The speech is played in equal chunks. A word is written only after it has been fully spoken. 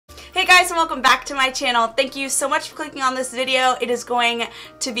guys, and welcome back to my channel. Thank you so much for clicking on this video. It is going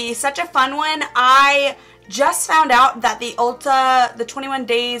to be such a fun one. I just found out that the 21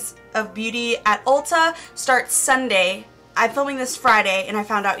 Days of Beauty at Ulta starts Sunday. I'm filming this Friday and I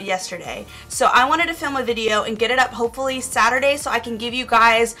found out yesterday. So I wanted to film a video and get it up hopefully Saturday so I can give you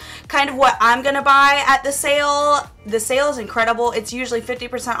guys kind of what I'm gonna buy at the sale. The sale is incredible. It's usually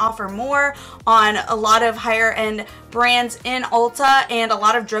 50% off or more on a lot of higher end brands in Ulta and a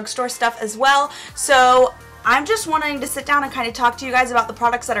lot of drugstore stuff as well. So I'm just wanting to sit down and kind of talk to you guys about the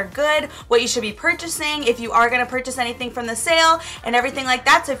products that are good, what you should be purchasing, if you are going to purchase anything from the sale, and everything like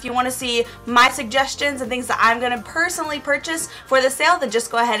that. So if you want to see my suggestions and things that I'm going to personally purchase for the sale, then just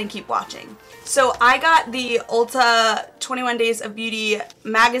go ahead and keep watching. So I got the Ulta 21 Days of Beauty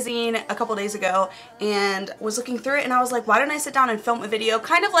magazine a couple days ago and was looking through it, and I was like, why don't I sit down and film a video?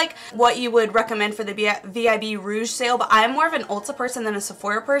 Kind of like what you would recommend for the VIB Rouge sale, but I'm more of an Ulta person than a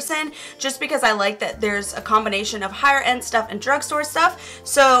Sephora person, just because I like that there's a combination of higher end stuff and drugstore stuff.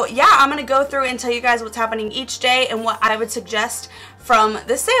 So yeah, I'm gonna go through and tell you guys what's happening each day and what I would suggest from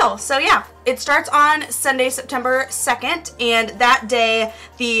the sale. So yeah, it starts on Sunday, September 2nd, and that day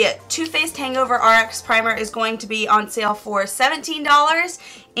the Too Faced Hangover RX Primer is going to be on sale for $17,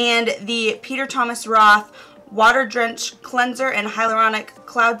 and the Peter Thomas Roth Water Drench Cleanser and Hyaluronic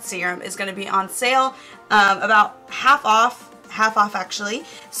Cloud Serum is going to be on sale, about half off actually.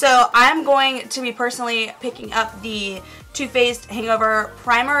 So I'm going to be personally picking up the Too Faced Hangover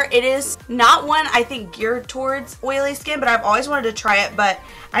Primer. It is not one I think geared towards oily skin, but I've always wanted to try it, but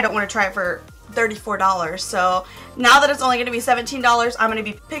I don't want to try it for $34. So now that it's only going to be $17, I'm going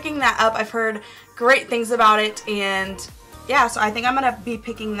to be picking that up. I've heard great things about it, and yeah, so I think I'm going to be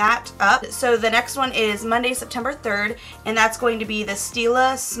picking that up. So the next one is Monday, September 3rd, and that's going to be the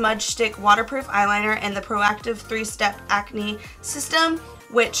Stila Smudge Stick Waterproof Eyeliner and the Proactive 3-Step Acne System,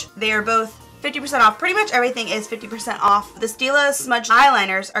 which they are both 50% off. Pretty much everything is 50% off. The Stila Smudge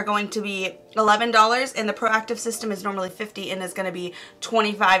Eyeliners are going to be $11, and the Proactive System is normally $50 and is going to be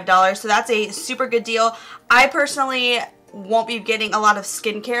 $25. So that's a super good deal. I personally won't be getting a lot of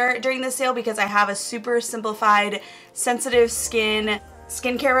skincare during the sale because I have a super simplified sensitive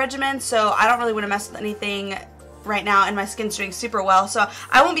skincare regimen, so I don't really want to mess with anything right now, and my skin's doing super well, so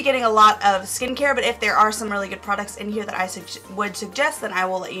I won't be getting a lot of skincare. But if there are some really good products in here that I would suggest, then I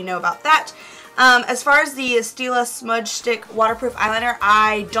will let you know about that. As far as the Stila Smudge Stick Waterproof Eyeliner,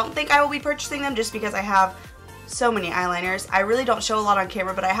 I don't think I will be purchasing them just because I have so many eyeliners. I really don't show a lot on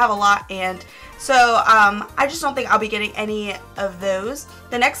camera, but I have a lot, and so I just don't think I'll be getting any of those.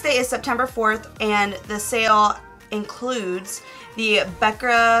 The next day is September 4th, and the sale includes the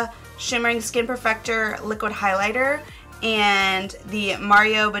Becca Shimmering Skin Perfector Liquid Highlighter and the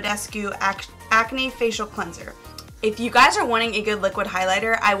Mario Badescu Acne Facial Cleanser. If you guys are wanting a good liquid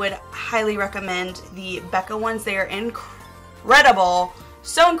highlighter, I would highly recommend the Becca ones. They are incredible.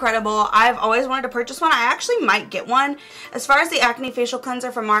 So incredible. I've always wanted to purchase one. I actually might get one. As far as the Acne Facial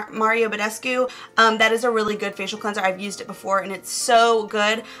Cleanser from Mario Badescu, that is a really good facial cleanser. I've used it before and it's so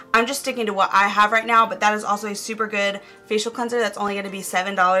good. I'm just sticking to what I have right now, but that is also a super good facial cleanser that's only going to be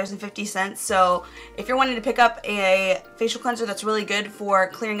 $7.50. So if you're wanting to pick up a facial cleanser that's really good for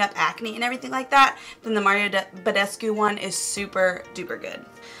clearing up acne and everything like that, then the Mario Badescu one is super duper good.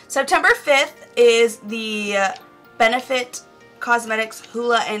 September 5th is the Benefit Cosmetics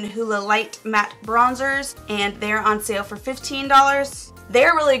Hoola and Hoola Light Matte Bronzers, and they're on sale for $15.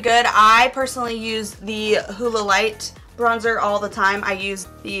 They're really good. I personally use the Hoola Light bronzer all the time. I use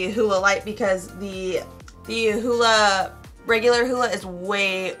the Hoola Light because the Hoola regular Hoola is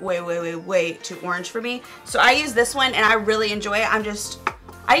way too orange for me. So I use this one and I really enjoy it. I've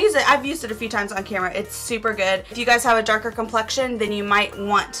used it a few times on camera. It's super good. If you guys have a darker complexion, then you might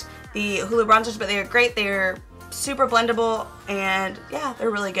want the Hoola bronzers, but they're great. They're super blendable, and yeah,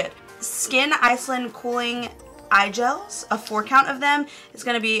 they're really good. Skin Iceland Cooling Eye Gels, a 4-count of them, is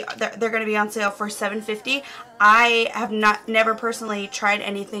going to be, they're going to be on sale for $7.50. I have never personally tried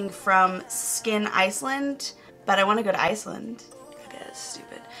anything from Skin Iceland, but I want to go to Iceland. Okay, that's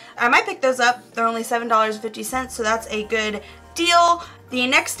stupid. I might pick those up. They're only $7.50, so that's a good deal. The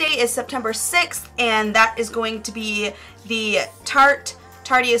next day is September 6th, and that is going to be the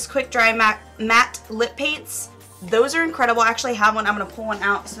Tarteist Quick Dry Matte Lip Paints. Those are incredible. I actually have one. I'm going to pull one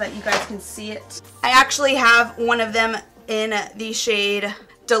out so that you guys can see it. I actually have one of them in the shade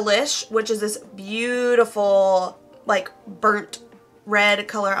Delish, which is this beautiful, like, burnt red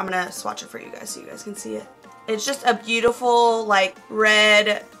color. I'm going to swatch it for you guys so you guys can see it. It's just a beautiful, like,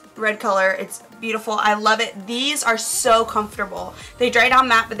 red red color. It's beautiful. I love it. These are so comfortable. They dry down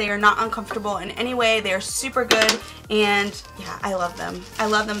matte, but they are not uncomfortable in any way. They are super good, and yeah, I love them. I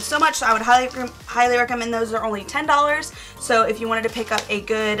love them so much. So I would highly recommend those. They're only $10. So if you wanted to pick up a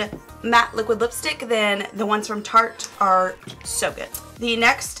good matte liquid lipstick, then the ones from Tarte are so good. The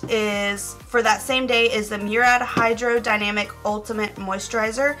next is, for that same day, is the Murad Hydro Dynamic Ultimate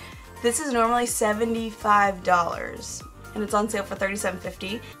Moisturizer. This is normally $75. And it's on sale for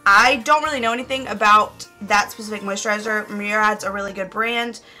 $37.50. I don't really know anything about that specific moisturizer. Murad's a really good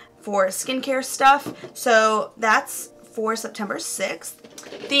brand for skincare stuff. So that's for September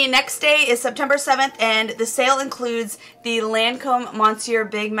 6th. The next day is September 7th, and the sale includes the Lancome Monsieur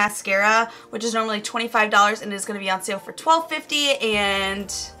Big Mascara, which is normally $25, and it is going to be on sale for $12.50,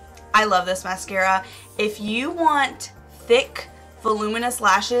 and I love this mascara. If you want thick, voluminous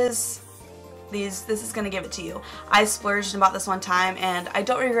lashes, this is going to give it to you. I splurged and bought this one time, and I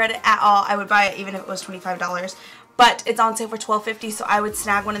don't regret it at all. I would buy it even if it was $25. But it's on sale for $12.50, so I would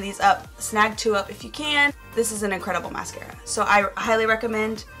snag one of these up. Snag two up if you can. This is an incredible mascara. So I highly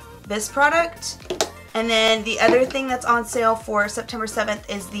recommend this product. And then the other thing that's on sale for September 7th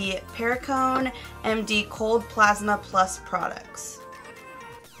is the Perricone MD Cold Plasma Plus products.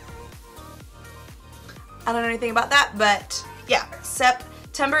 I don't know anything about that, but yeah.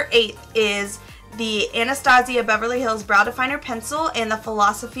 September 8th is the Anastasia Beverly Hills Brow Definer Pencil and the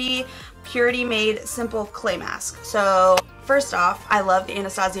Philosophy Purity Made Simple Clay Mask. So first off, I love the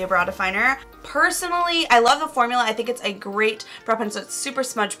Anastasia Brow Definer. Personally, I love the formula. I think it's a great brow pencil. It's super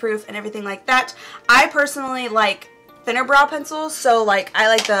smudge proof and everything like that. I personally like thinner brow pencils, so like I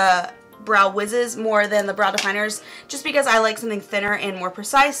like the Brow Wizzes more than the brow definers, just because I like something thinner and more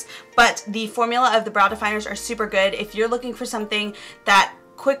precise. But the formula of the brow definers are super good if you're looking for something that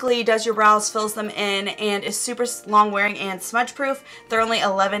quickly does your brows, fills them in, and is super long wearing and smudge proof. They're only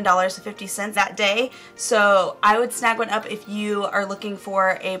 $11.50 that day, so I would snag one up if you are looking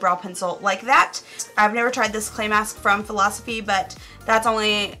for a brow pencil like that. I've never tried this clay mask from Philosophy, but that's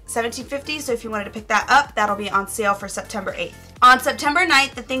only $17.50, so if you wanted to pick that up, that'll be on sale for September 8th. On September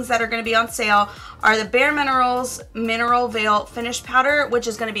 9th, the things that are going to be on sale are the Bare Minerals Mineral Veil Finish Powder, which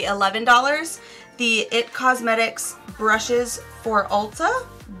is going to be $11. The IT Cosmetics brushes for Ulta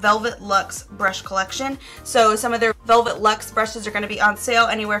Velvet Luxe brush collection. So some of their Velvet Luxe brushes are going to be on sale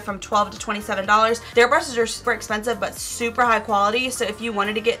anywhere from $12 to $27. Their brushes are super expensive but super high quality, so if you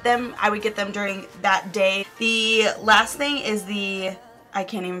wanted to get them, I would get them during that day. The last thing is the, I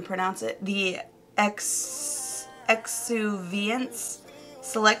can't even pronounce it, the Exuviance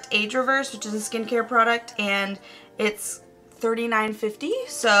Select Age Reverse, which is a skincare product, and it's $39.50.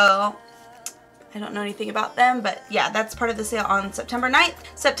 So I don't know anything about them, but yeah, that's part of the sale on September 9th.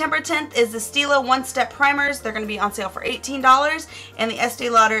 September 10th is the Stila One Step Primers. They're going to be on sale for $18, and the Estee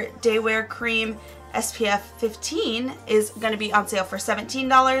Lauder Day Wear Cream SPF 15 is going to be on sale for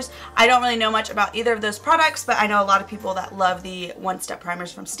 $17. I don't really know much about either of those products, but I know a lot of people that love the One Step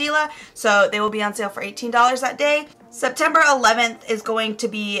Primers from Stila, so they will be on sale for $18 that day. September 11th is going to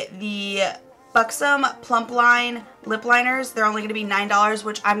be the Buxom Plump Line lip liners. They're only going to be $9,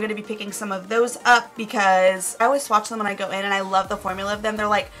 which I'm going to be picking some of those up because I always swatch them when I go in, and I love the formula of them. They're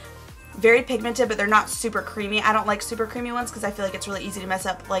like very pigmented, but they're not super creamy. I don't like super creamy ones because I feel like it's really easy to mess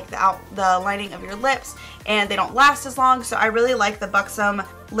up like the lining of your lips, and they don't last as long. So I really like the Buxom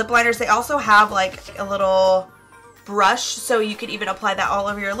lip liners. They also have like a little brush, so you could even apply that all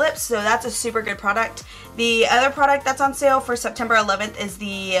over your lips. So that's a super good product. The other product that's on sale for September 11th is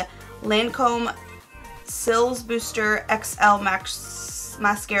the Lancome Cils Booster XL Max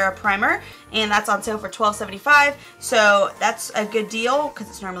Mascara Primer, and that's on sale for $12.75, so that's a good deal because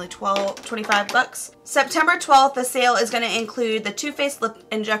it's normally $25. September 12th, the sale is going to include the Too Faced Lip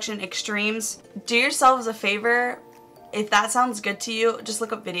Injection Extremes. Do yourselves a favor, if that sounds good to you, just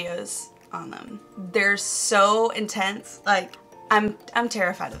look up videos on them. They're so intense. Like, I'm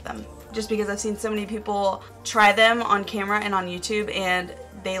terrified of them just because I've seen so many people try them on camera and on YouTube, and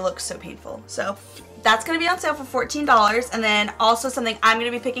they look so painful. So that's going to be on sale for $14. And then also something I'm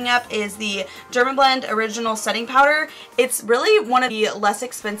going to be picking up is the Dermablend Original Setting Powder. It's really one of the less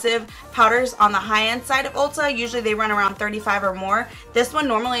expensive powders on the high-end side of Ulta. Usually they run around $35 or more. This one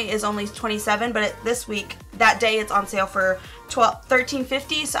normally is only $27, but this week, that day, it's on sale for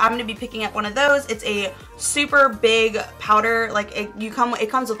 $13.50. So I'm going to be picking up one of those. It's a super big powder. Like it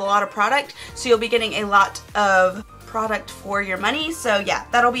comes with a lot of product, so you'll be getting a lot of product for your money. So yeah,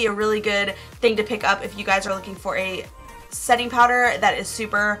 that'll be a really good thing to pick up if you guys are looking for a setting powder that is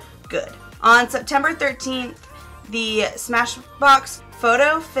super good. On September 13th, the Smashbox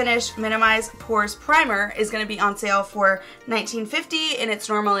Photo Finish Minimize Pores Primer is going to be on sale for $19.50 and it's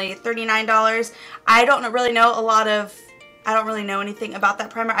normally $39. I don't really know anything about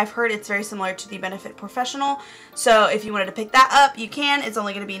that primer. I've heard it's very similar to the Benefit Professional. So if you wanted to pick that up, you can. It's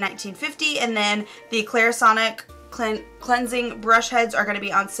only going to be $19.50. And then the Clarisonic Cleansing Brush Heads are going to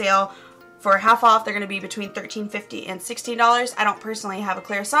be on sale for half off. They're going to be between $13.50 and $16. I don't personally have a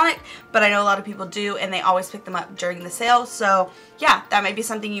Clarisonic, but I know a lot of people do, and they always pick them up during the sale. So yeah, that might be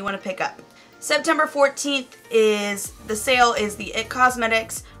something you want to pick up. September 14th is the sale is the IT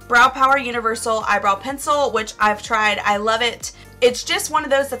Cosmetics Brow Power Universal Eyebrow Pencil, which I've tried. I love it. It's just one of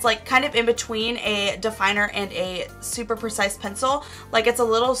those that's like kind of in between a definer and a super precise pencil. Like it's still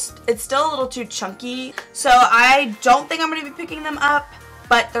a little too chunky. So I don't think I'm going to be picking them up,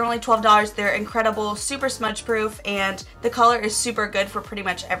 but they're only $12. They're incredible, super smudge proof, and the color is super good for pretty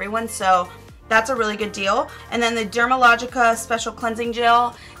much everyone. So that's a really good deal. And then the Dermalogica Special Cleansing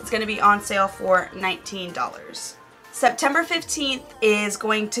Gel is going to be on sale for $19. September 15th is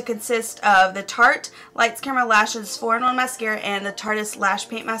going to consist of the Tarte Lights Camera Lashes 4-in-1 Mascara and the Tarteist Lash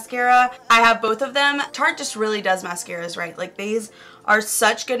Paint Mascara. I have both of them. Tarte just really does mascaras right. Like these are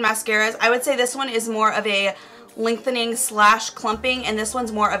such good mascaras. I would say this one is more of a lengthening slash clumping, and this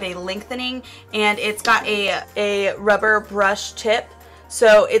one's more of a lengthening, and it's got a rubber brush tip.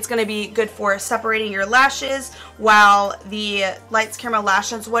 So it's going to be good for separating your lashes, while the Lights Camera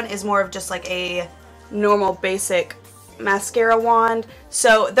Lashes one is more of just like a normal basic mascara wand.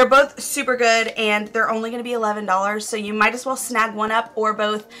 So they're both super good, and they're only going to be $11, so you might as well snag one up or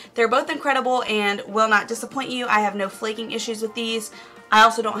both. They're both incredible and will not disappoint you. I have no flaking issues with these. I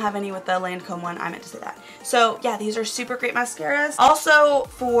also don't have any with the Lancome one. I meant to say that. So yeah, these are super great mascaras. Also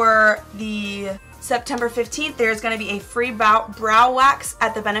for the September 15th, there's going to be a free brow wax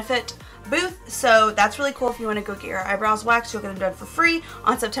at the Benefit booth. So that's really cool. If you want to go get your eyebrows waxed, you'll get them done for free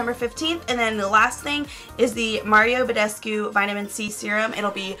on September 15th. And then the last thing is the Mario Badescu Vitamin C Serum. It'll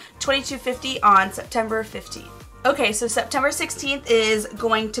be $22.50 on September 15th. Okay, so September 16th is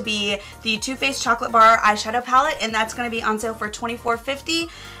going to be the Too Faced Chocolate Bar Eyeshadow Palette, and that's going to be on sale for $24.50.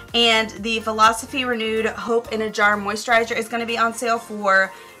 And the Philosophy Renewed Hope in a Jar Moisturizer is going to be on sale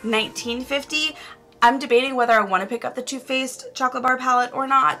for $19.50. I'm debating whether I want to pick up the Too Faced Chocolate Bar Palette or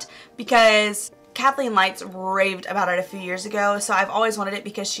not, because Kathleen Lights raved about it a few years ago, so I've always wanted it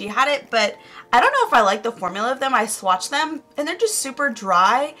because she had it, but I don't know if I like the formula of them. I swatched them, and they're just super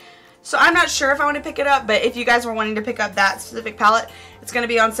dry. So I'm not sure if I want to pick it up, but if you guys were wanting to pick up that specific palette, it's going to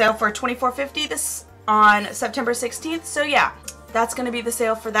be on sale for $24.50 this on September 16th. So yeah, that's going to be the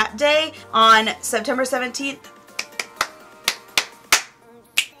sale for that day. On September 17th,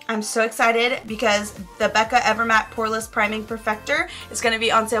 I'm so excited because the Becca Evermatte Poreless Priming Perfector is going to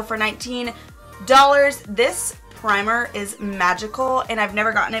be on sale for $19. This primer is magical, and I've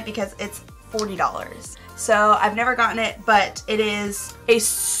never gotten it because it's $40. So I've never gotten it, but it is a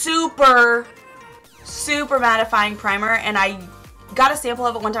super mattifying primer, and I got a sample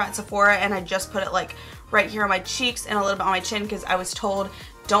of it one time at Sephora, and I just put it like right here on my cheeks and a little bit on my chin because I was told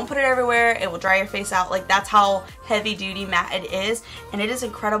don't put it everywhere, it will dry your face out. Like that's how heavy duty matte it is, and it is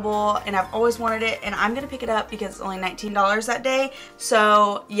incredible, and I've always wanted it, and I'm gonna pick it up because it's only $19 that day.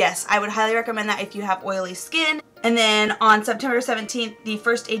 So yes, I would highly recommend that if you have oily skin. And then on September 17th, the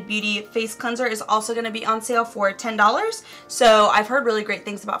First Aid Beauty Face Cleanser is also going to be on sale for $10. So I've heard really great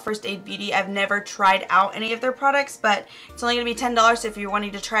things about First Aid Beauty. I've never tried out any of their products, but it's only going to be $10. So if you're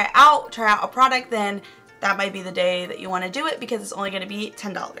wanting to try out a product, then that might be the day that you want to do it because it's only going to be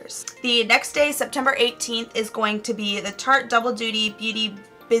 $10. The next day, September 18th, is going to be the Tarte Double Duty Beauty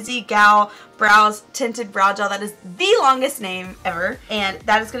Busy Gal Brows Tinted Brow Gel. That is the longest name ever, and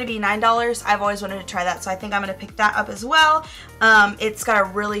that is going to be $9. I've always wanted to try that, so I think I'm going to pick that up as well. It's got a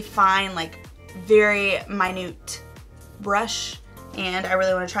really fine, like very minute brush, and I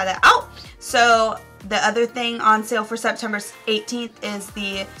really want to try that out. So the other thing on sale for September 18th is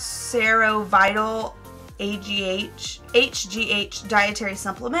the Serovital HGH Dietary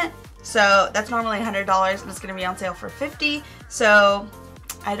Supplement. So that's normally $100, and it's going to be on sale for $50. So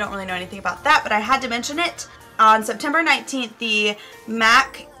I don't really know anything about that, but I had to mention it. On September 19th, the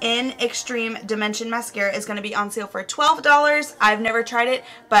MAC in Extreme Dimension Mascara is going to be on sale for $12. I've never tried it,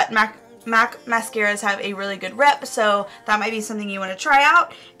 but MAC mascaras have a really good rep, so that might be something you want to try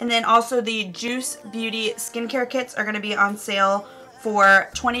out. And then also the Juice Beauty Skincare Kits are going to be on sale for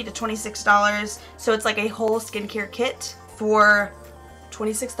 $20 to $26. So it's like a whole skincare kit for $20.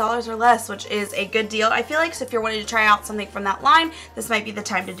 $26 or less, which is a good deal. I feel like, so if you're wanting to try out something from that line, this might be the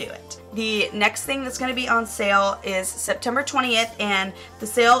time to do it. The next thing that's going to be on sale is September 20th, and the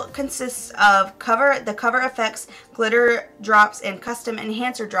sale consists of the Cover FX glitter drops and custom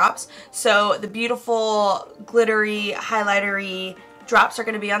enhancer drops. So the beautiful glittery highlightery drops are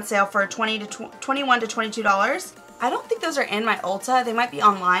going to be on sale for $21 to $22. I don't think those are in my Ulta. They might be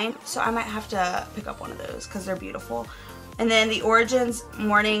online, so I might have to pick up one of those because they're beautiful. And then the Origins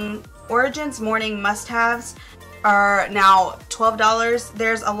Morning must-haves are now $12.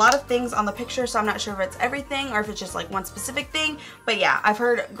 There's a lot of things on the picture, so I'm not sure if it's everything or if it's just like one specific thing. But yeah, I've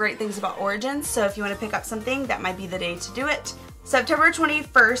heard great things about Origins, so if you want to pick up something, that might be the day to do it. September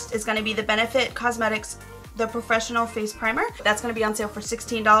 21st is going to be the Benefit Cosmetics the Professional Face Primer. That's going to be on sale for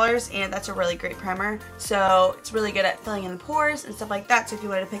 $16, and that's a really great primer. So it's really good at filling in the pores and stuff like that. So if you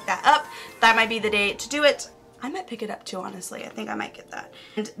wanted to pick that up, that might be the day to do it. I might pick it up too, honestly. I think I might get that.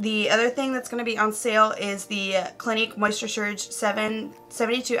 And the other thing that's going to be on sale is the Clinique Moisture Surge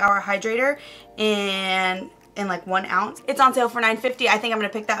 72-hour hydrator in like 1 ounce. It's on sale for $9.50. I think I'm going to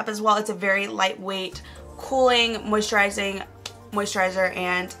pick that up as well. It's a very lightweight, cooling, moisturizing moisturizer,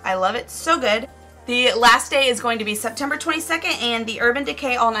 and I love it. So good. The last day is going to be September 22nd, and the Urban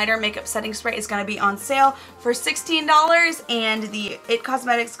Decay All Nighter Makeup Setting Spray is going to be on sale for $16, and the IT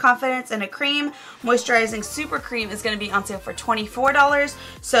Cosmetics Confidence in a Cream Moisturizing Super Cream is going to be on sale for $24.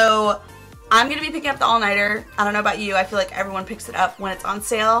 So I'm going to be picking up the All Nighter. I don't know about you, I feel like everyone picks it up when it's on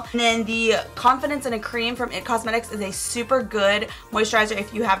sale. And then the Confidence in a Cream from IT Cosmetics is a super good moisturizer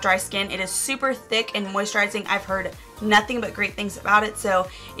if you have dry skin. It is super thick and moisturizing. I've heard nothing but great things about it. So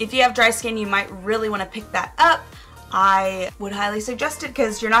if you have dry skin, you might really want to pick that up. I would highly suggest it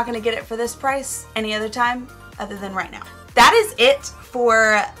because you're not going to get it for this price any other time other than right now. That is it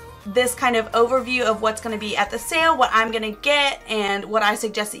for this kind of overview of what's going to be at the sale, what I'm going to get, and what I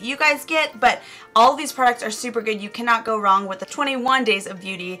suggest that you guys get. But all of these products are super good. You cannot go wrong with the 21 Days of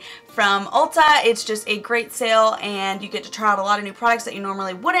Beauty from Ulta. It's just a great sale, and you get to try out a lot of new products that you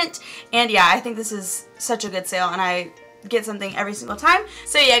normally wouldn't. And yeah, I think this is such a good sale, and I get something every single time.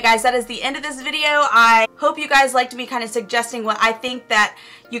 So yeah, guys, that is the end of this video. I hope you guys liked me kind of suggesting what I think that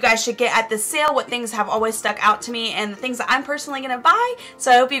you guys should get at the sale, what things have always stuck out to me, and the things that I'm personally gonna buy.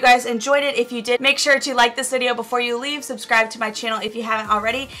 So I hope you guys enjoyed it. If you did, make sure to like this video before you leave, subscribe to my channel if you haven't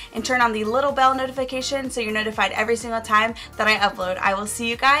already, and turn on the little bell notification so you're notified every single time that I upload. I will see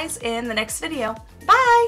you guys in the next video. Bye!